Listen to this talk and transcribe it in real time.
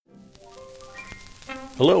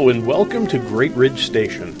Hello and welcome to Great Ridge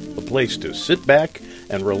Station, a place to sit back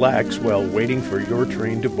and relax while waiting for your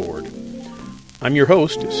train to board. I'm your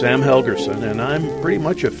host, Sam Helgerson, and I'm pretty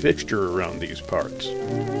much a fixture around these parts.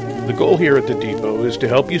 The goal here at the Depot is to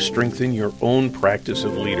help you strengthen your own practice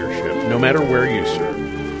of leadership, no matter where you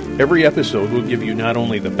serve. Every episode will give you not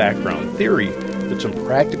only the background theory, but some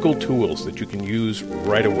practical tools that you can use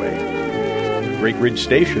right away. Great Ridge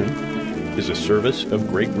Station is a service of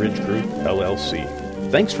Great Ridge Group, LLC.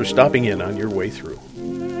 Thanks for stopping in on your way through.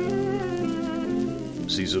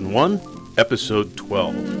 Season 1, Episode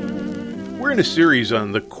 12. We're in a series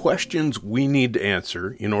on the questions we need to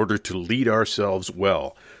answer in order to lead ourselves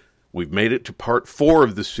well. We've made it to part 4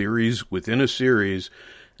 of the series within a series,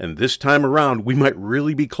 and this time around we might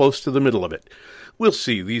really be close to the middle of it. We'll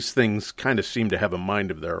see, these things kind of seem to have a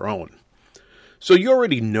mind of their own. So you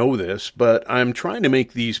already know this, but I'm trying to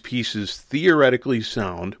make these pieces theoretically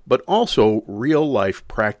sound, but also real-life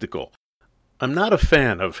practical. I'm not a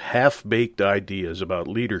fan of half-baked ideas about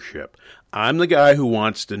leadership. I'm the guy who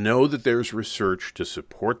wants to know that there's research to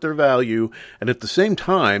support their value, and at the same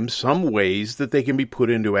time, some ways that they can be put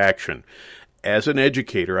into action. As an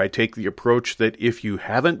educator, I take the approach that if you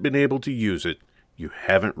haven't been able to use it, you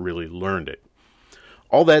haven't really learned it.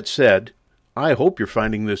 All that said, I hope you're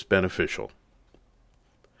finding this beneficial.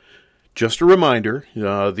 Just a reminder,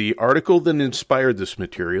 the article that inspired this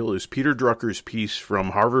material is Peter Drucker's piece from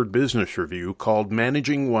Harvard Business Review called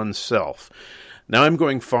Managing Oneself. Now I'm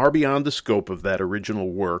going far beyond the scope of that original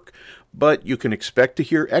work, but you can expect to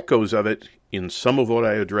hear echoes of it in some of what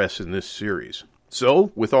I address in this series.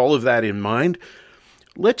 So, with all of that in mind,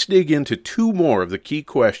 let's dig into 2 more of the key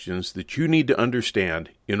questions that you need to understand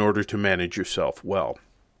in order to manage yourself well.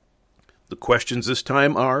 The questions this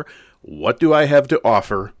time are, what do I have to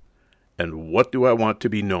offer? And what do I want to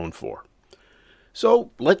be known for?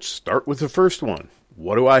 So let's start with the first one.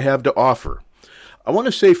 What do I have to offer? I want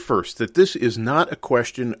to say first that this is not a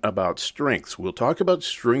question about strengths. We'll talk about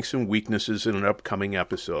strengths and weaknesses in an upcoming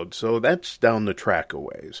episode, so that's down the track a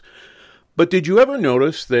ways. But did you ever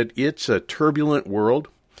notice that it's a turbulent world?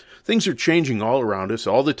 Things are changing all around us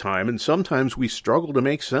all the time, and sometimes we struggle to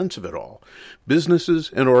make sense of it all.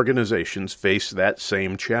 Businesses and organizations face that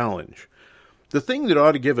same challenge. The thing that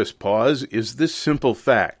ought to give us pause is this simple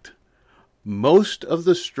fact. Most of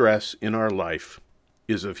the stress in our life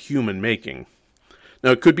is of human making.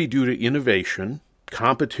 Now, it could be due to innovation,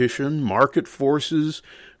 competition, market forces,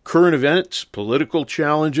 current events, political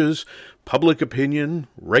challenges, public opinion,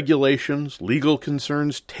 regulations, legal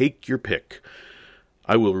concerns, take your pick.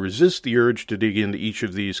 I will resist the urge to dig into each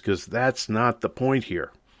of these because that's not the point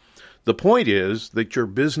here. The point is that your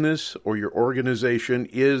business or your organization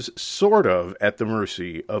is sort of at the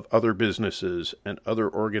mercy of other businesses and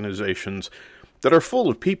other organizations that are full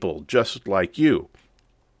of people just like you.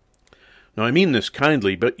 Now, I mean this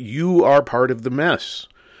kindly, but you are part of the mess.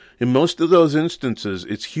 In most of those instances,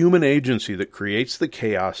 it's human agency that creates the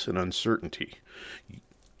chaos and uncertainty.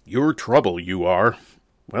 You're trouble, you are.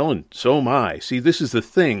 Well, and so am I. See, this is the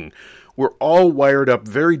thing. We're all wired up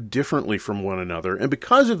very differently from one another, and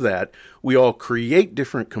because of that, we all create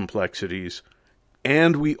different complexities,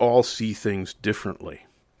 and we all see things differently.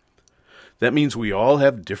 That means we all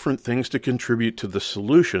have different things to contribute to the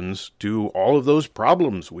solutions to all of those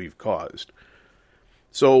problems we've caused.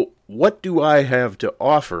 So, what do I have to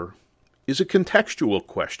offer is a contextual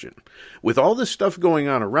question. With all this stuff going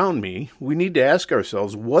on around me, we need to ask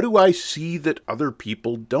ourselves, what do I see that other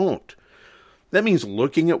people don't? That means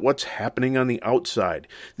looking at what's happening on the outside,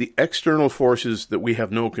 the external forces that we have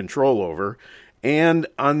no control over, and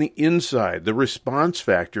on the inside, the response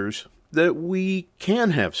factors that we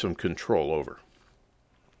can have some control over.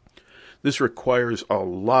 This requires a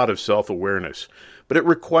lot of self-awareness, but it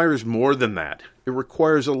requires more than that. It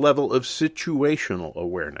requires a level of situational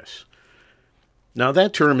awareness. Now,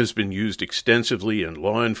 that term has been used extensively in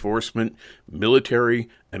law enforcement, military,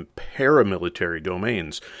 and paramilitary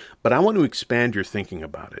domains, but I want to expand your thinking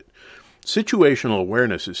about it. Situational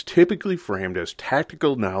awareness is typically framed as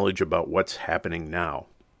tactical knowledge about what's happening now.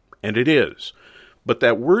 And it is. But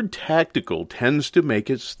that word tactical tends to make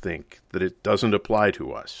us think that it doesn't apply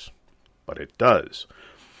to us. But it does.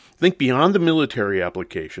 Think beyond the military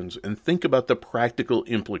applications and think about the practical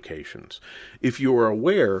implications. If you are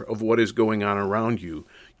aware of what is going on around you,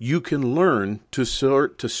 you can learn to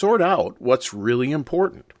sort out what's really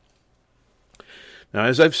important. Now,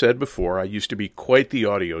 as I've said before, I used to be quite the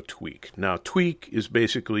audio tweak. Now, tweak is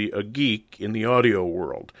basically a geek in the audio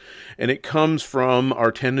world, and it comes from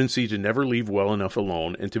our tendency to never leave well enough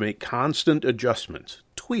alone and to make constant adjustments,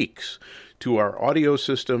 tweaks, to our audio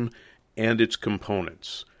system and its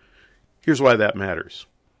components. Here's why that matters.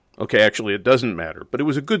 Okay, actually, it doesn't matter, but it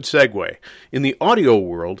was a good segue. In the audio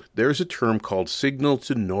world, there's a term called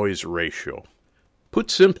signal-to-noise ratio.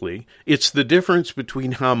 Put simply, it's the difference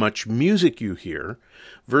between how much music you hear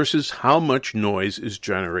versus how much noise is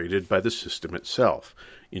generated by the system itself.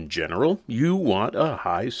 In general, you want a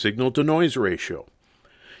high signal-to-noise ratio.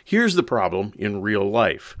 Here's the problem in real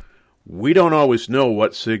life. We don't always know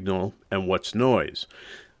what's signal and what's noise.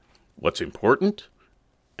 What's important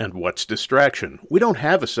and what's distraction. We don't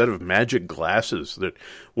have a set of magic glasses that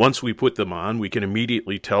once we put them on, we can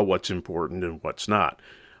immediately tell what's important and what's not.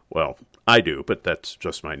 Well, I do, but that's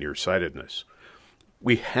just my nearsightedness.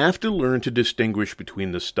 We have to learn to distinguish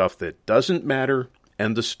between the stuff that doesn't matter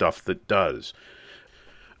and the stuff that does.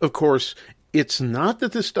 Of course, it's not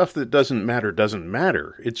that the stuff that doesn't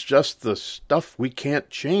matter. It's just the stuff we can't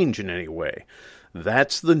change in any way.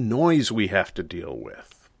 That's the noise we have to deal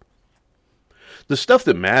with. The stuff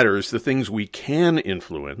that matters, the things we can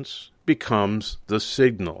influence, becomes the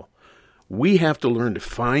signal. We have to learn to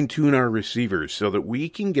fine-tune our receivers so that we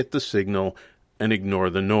can get the signal and ignore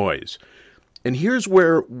the noise. And here's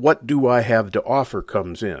where what do I have to offer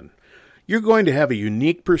comes in. You're going to have a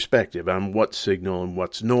unique perspective on what's signal and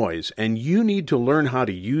what's noise, and you need to learn how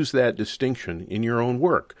to use that distinction in your own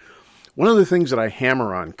work. One of the things that I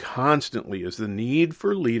hammer on constantly is the need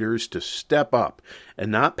for leaders to step up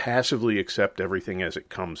and not passively accept everything as it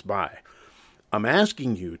comes by. I'm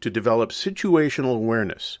asking you to develop situational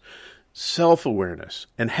awareness, self-awareness,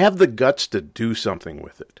 and have the guts to do something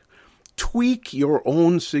with it. Tweak your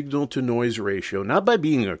own signal-to-noise ratio, not by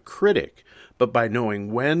being a critic, but by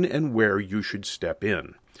knowing when and where you should step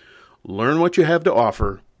in. Learn what you have to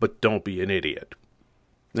offer, but don't be an idiot.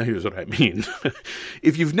 Now, here's what I mean.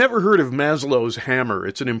 If you've never heard of Maslow's hammer,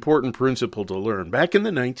 it's an important principle to learn. Back in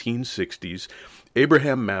the 1960s,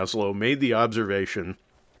 Abraham Maslow made the observation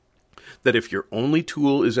that if your only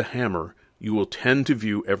tool is a hammer, you will tend to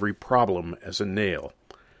view every problem as a nail.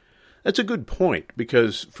 That's a good point,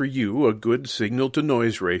 because for you, a good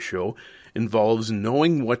signal-to-noise ratio involves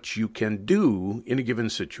knowing what you can do in a given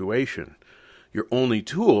situation. Your only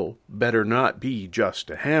tool better not be just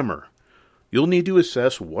a hammer. You'll need to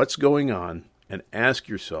assess what's going on and ask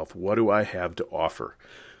yourself, what do I have to offer?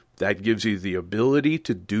 That gives you the ability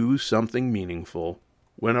to do something meaningful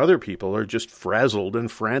when other people are just frazzled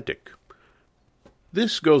and frantic.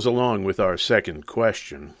 This goes along with our second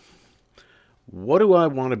question. What do I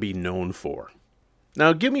want to be known for?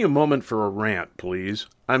 Now, give me a moment for a rant, please.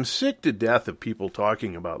 I'm sick to death of people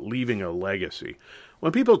talking about leaving a legacy.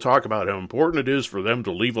 When people talk about how important it is for them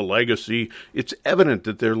to leave a legacy, it's evident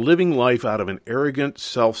that they're living life out of an arrogant,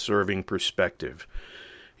 self-serving perspective.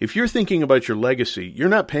 If you're thinking about your legacy, you're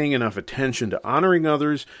not paying enough attention to honoring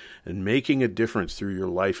others and making a difference through your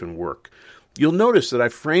life and work. You'll notice that I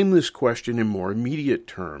frame this question in more immediate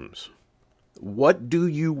terms. What do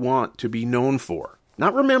you want to be known for?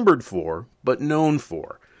 Not remembered for, but known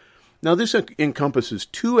for. Now, this encompasses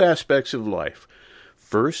two aspects of life.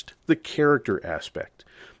 First, the character aspect.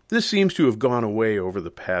 This seems to have gone away over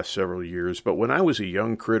the past several years, but when I was a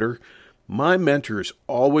young critter, my mentors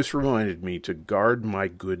always reminded me to guard my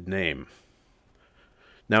good name.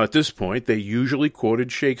 Now, at this point, they usually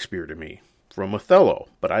quoted Shakespeare to me, from Othello,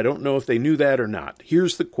 but I don't know if they knew that or not.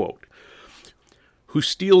 Here's the quote. Who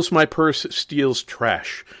steals my purse steals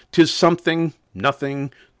trash. 'Tis something,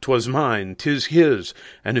 nothing, 'twas mine, 'tis his,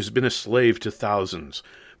 and has been a slave to thousands.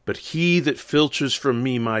 But he that filches from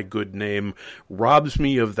me my good name robs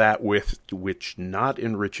me of that which not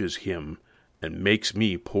enriches him, and makes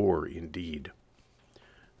me poor indeed.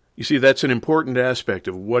 You see, that's an important aspect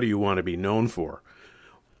of what do you want to be known for.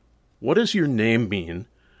 What does your name mean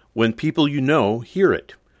when people you know hear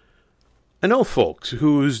it? I know folks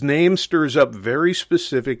whose name stirs up very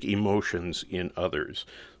specific emotions in others,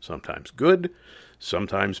 sometimes good,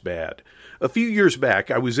 sometimes bad. A few years back,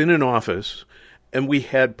 I was in an office, and we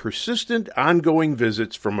had persistent, ongoing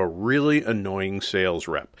visits from a really annoying sales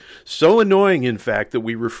rep. So annoying, in fact, that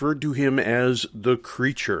we referred to him as the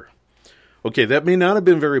creature. Okay, that may not have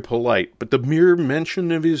been very polite, but the mere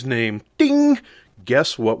mention of his name, ding,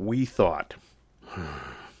 guess what we thought?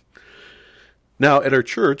 Now, at our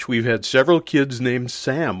church, we've had several kids named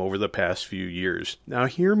Sam over the past few years. Now,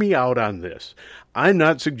 hear me out on this. I'm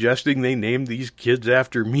not suggesting they named these kids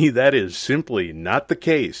after me. That is simply not the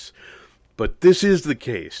case. But this is the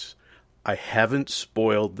case. I haven't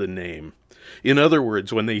spoiled the name. In other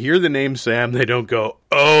words, when they hear the name Sam, they don't go,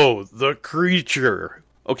 oh, the creature.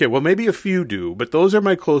 Okay, well, maybe a few do, but those are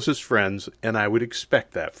my closest friends, and I would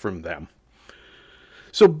expect that from them.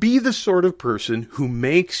 So be the sort of person who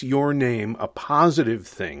makes your name a positive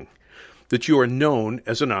thing, that you are known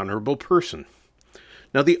as an honorable person.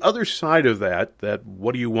 Now, the other side of that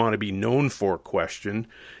what do you want to be known for question,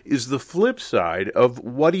 is the flip side of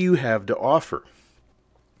what do you have to offer?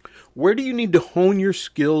 Where do you need to hone your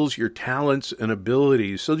skills, your talents, and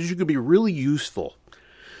abilities so that you can be really useful?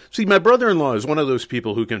 See, my brother-in-law is one of those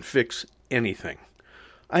people who can fix anything.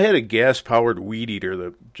 I had a gas-powered weed eater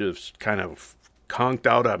that just kind of conked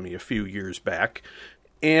out on me a few years back,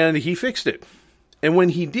 and he fixed it. And when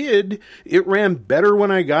he did, it ran better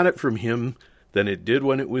when I got it from him than it did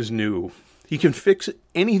when it was new. He can fix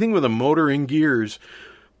anything with a motor and gears,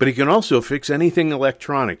 but he can also fix anything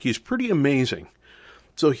electronic. He's pretty amazing.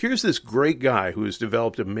 So here's this great guy who has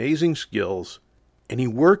developed amazing skills, and he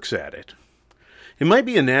works at it. It might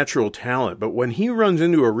be a natural talent, but when he runs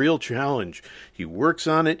into a real challenge, he works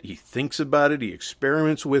on it, he thinks about it, he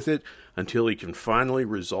experiments with it until he can finally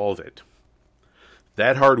resolve it.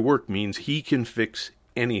 That hard work means he can fix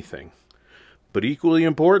anything. But equally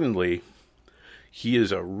importantly, he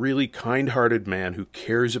is a really kind-hearted man who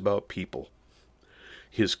cares about people.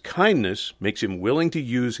 His kindness makes him willing to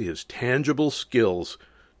use his tangible skills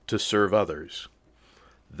to serve others.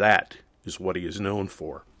 That is what he is known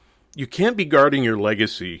for. You can't be guarding your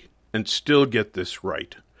legacy and still get this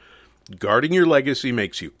right. Guarding your legacy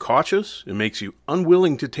makes you cautious, it makes you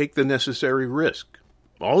unwilling to take the necessary risk,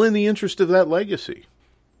 all in the interest of that legacy.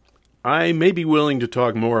 I may be willing to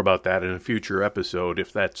talk more about that in a future episode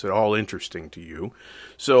if that's at all interesting to you.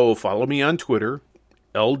 So follow me on Twitter,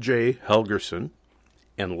 LJ Helgerson,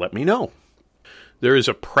 and let me know. There is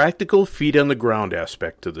a practical feet-on-the-ground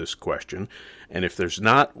aspect to this question, and if there's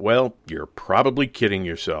not, well, you're probably kidding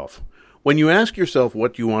yourself. When you ask yourself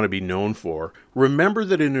what you want to be known for, remember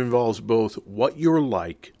that it involves both what you're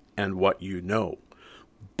like and what you know.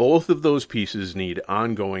 Both of those pieces need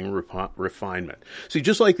ongoing refinement. See,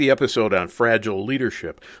 just like the episode on fragile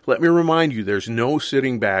leadership, let me remind you there's no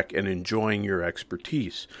sitting back and enjoying your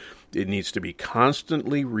expertise. It needs to be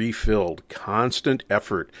constantly refilled, constant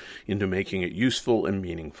effort into making it useful and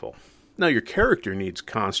meaningful. Now, your character needs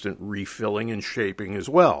constant refilling and shaping as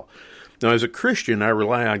well. Now, as a Christian, I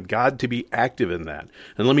rely on God to be active in that.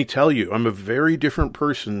 And let me tell you, I'm a very different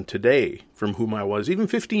person today from whom I was even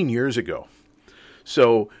 15 years ago.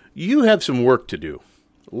 So, you have some work to do.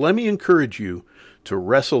 Let me encourage you to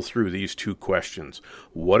wrestle through these two questions.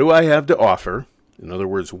 What do I have to offer? In other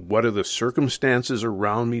words, what do the circumstances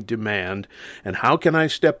around me demand, and how can I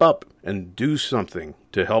step up and do something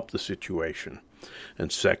to help the situation?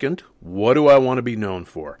 And second, what do I want to be known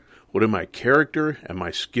for? What do my character and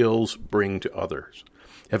my skills bring to others?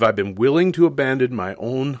 Have I been willing to abandon my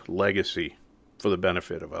own legacy for the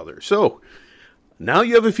benefit of others? So, now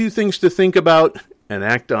you have a few things to think about and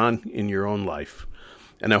act on in your own life.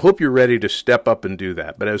 And I hope you're ready to step up and do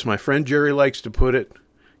that. But as my friend Jerry likes to put it,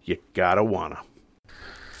 you gotta wanna.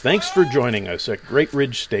 Thanks for joining us at Great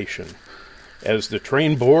Ridge Station. As the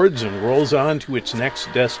train boards and rolls on to its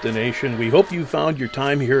next destination, we hope you found your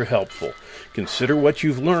time here helpful. Consider what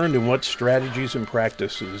you've learned and what strategies and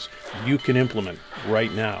practices you can implement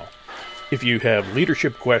right now. If you have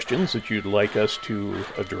leadership questions that you'd like us to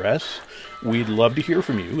address, we'd love to hear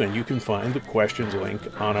from you, and you can find the questions link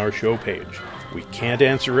on our show page. We can't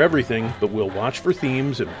answer everything, but we'll watch for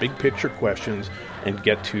themes and big picture questions and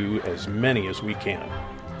get to as many as we can.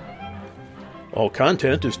 All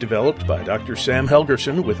content is developed by Dr. Sam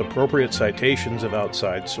Helgerson with appropriate citations of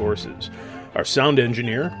outside sources. Our sound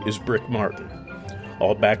engineer is Brick Martin.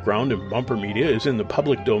 All background and bumper media is in the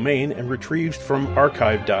public domain and retrieved from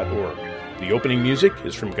archive.org. The opening music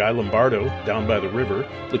is from Guy Lombardo, Down by the River.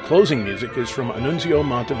 The closing music is from Annunzio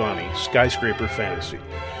Mantovani, Skyscraper Fantasy.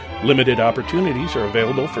 Limited opportunities are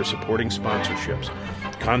available for supporting sponsorships.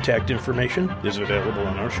 Contact information is available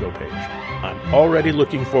on our show page. I'm already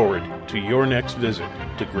looking forward to your next visit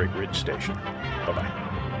to Great Ridge Station. Bye-bye.